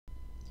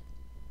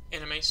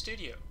Anime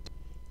Studio,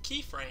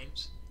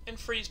 keyframes and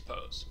freeze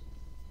pose.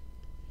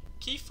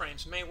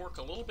 Keyframes may work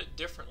a little bit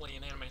differently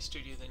in Anime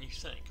Studio than you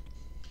think.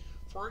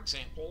 For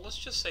example, let's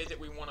just say that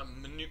we want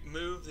to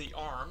move the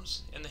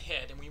arms and the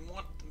head, and we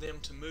want them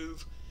to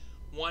move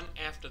one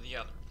after the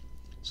other.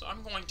 So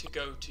I'm going to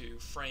go to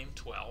frame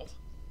 12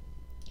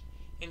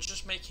 and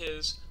just make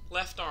his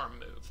left arm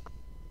move.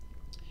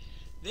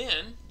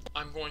 Then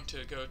I'm going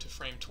to go to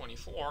frame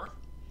 24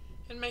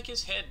 and make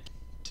his head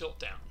tilt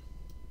down.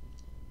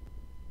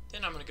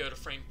 Then I'm going to go to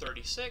frame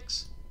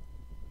 36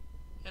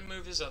 and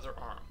move his other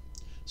arm.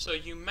 So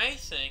you may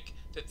think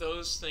that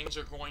those things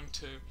are going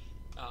to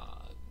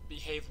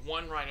behave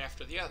one right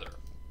after the other,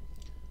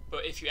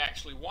 but if you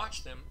actually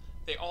watch them,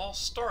 they all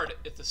start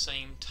at the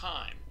same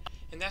time,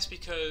 and that's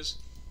because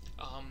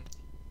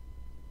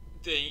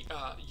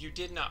you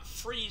did not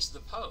freeze the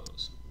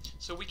pose.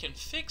 So we can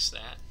fix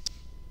that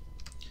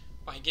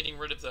by getting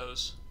rid of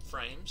those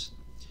frames.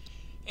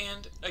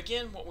 And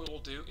again, what we will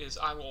do is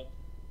I will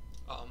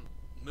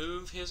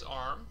move his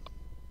arm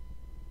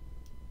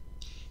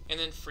and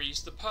then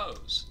freeze the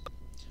pose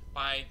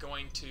by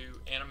going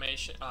to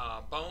animation,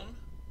 bone,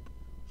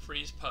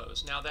 freeze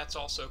pose. Now that's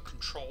also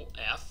Control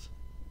F.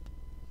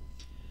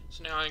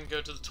 So now I can go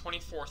to the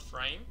 24th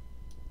frame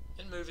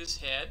and move his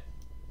head,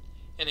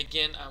 and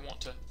again I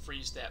want to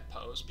freeze that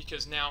pose,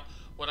 because now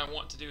what I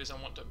want to do is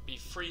I want to be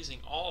freezing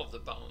all of the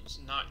bones,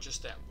 not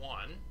just that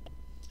one.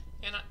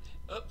 And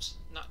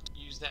not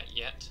use that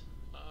yet,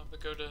 but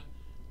go to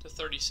the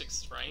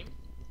 36th frame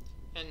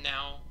and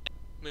now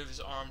move his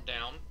arm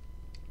down,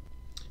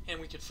 and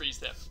we could freeze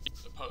that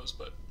pose,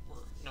 but we're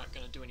not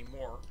going to do any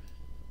more.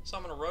 So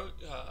I'm going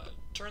to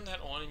turn that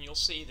on, and you'll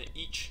see that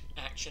each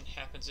action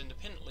happens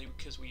independently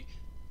because we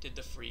did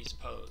the freeze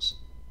pose.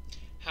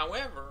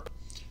 However,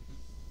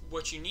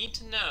 what you need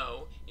to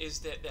know is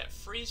that that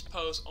freeze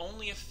pose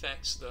only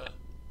affects the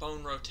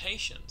bone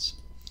rotations.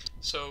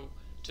 So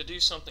to do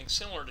something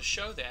similar to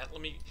show that,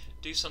 let me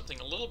do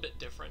something a little bit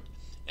different,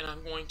 and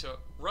I'm going to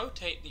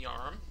rotate the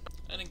arm,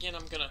 and again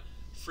I'm going to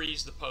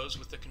freeze the pose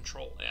with the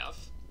Control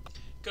F.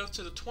 Go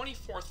to the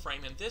 24th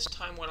frame, and this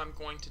time what I'm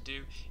going to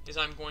do is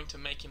I'm going to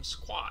make him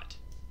squat.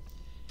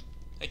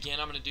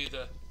 Again, I'm going to do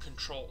the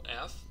Control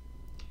F,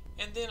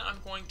 and then I'm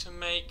going to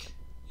make,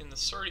 in the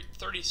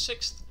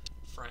 36th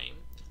frame,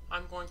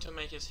 I'm going to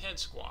make his head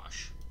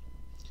squash.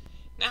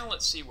 Now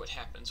let's see what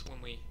happens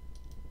when we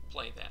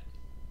play that.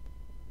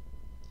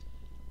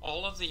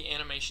 All of the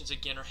animations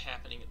again are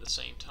happening at the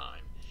same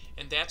time,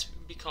 and that's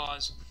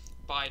because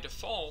by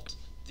default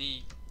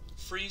the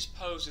freeze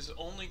pose is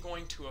only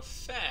going to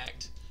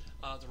affect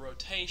the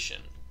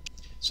rotation.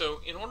 So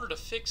in order to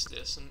fix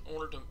this, in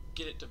order to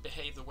get it to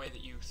behave the way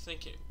that you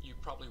think you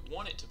probably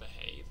want it to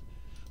behave,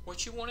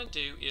 what you want to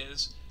do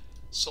is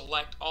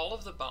select all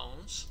of the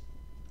bones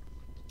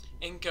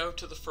and go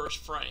to the first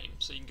frame.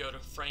 So you can go to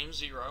frame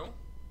 0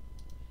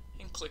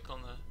 and click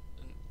on the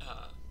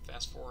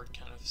fast forward,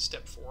 kind of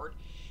step forward,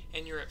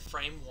 and you're at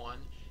frame 1.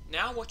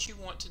 Now what you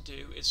want to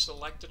do is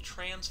select the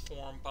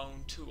transform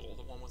bone tool,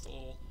 the one with the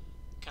little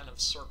kind of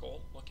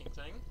circle looking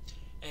thing,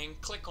 and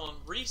click on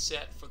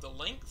reset for the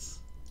length,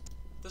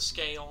 the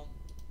scale,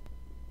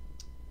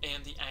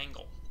 and the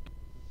angle.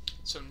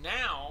 So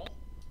now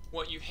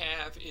what you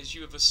have is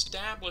you have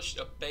established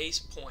a base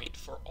point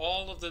for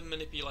all of the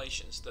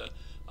manipulations, the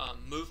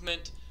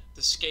movement,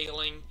 the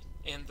scaling,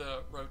 and the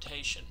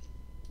rotation.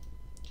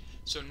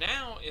 So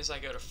now as I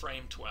go to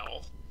frame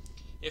 12,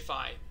 if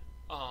I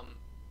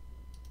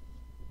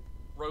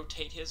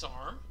rotate his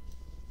arm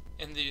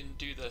and then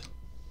do the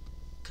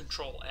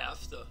Control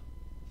F, the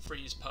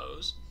freeze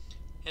pose,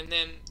 and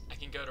then I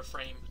can go to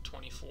frame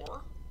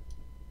 24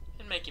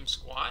 and make him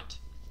squat,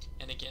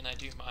 and again I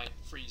do my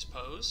freeze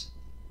pose,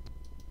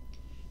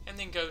 and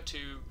then go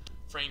to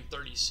frame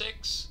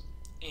 36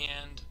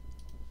 and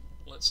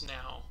let's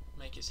now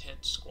make his head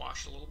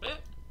squash a little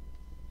bit.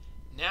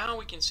 Now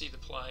we can see the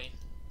play,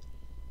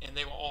 and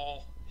they will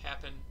all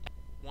happen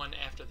one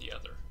after the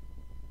other.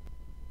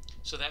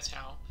 So that's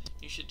how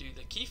you should do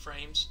the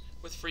keyframes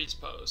with freeze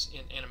pose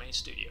in Anime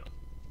Studio.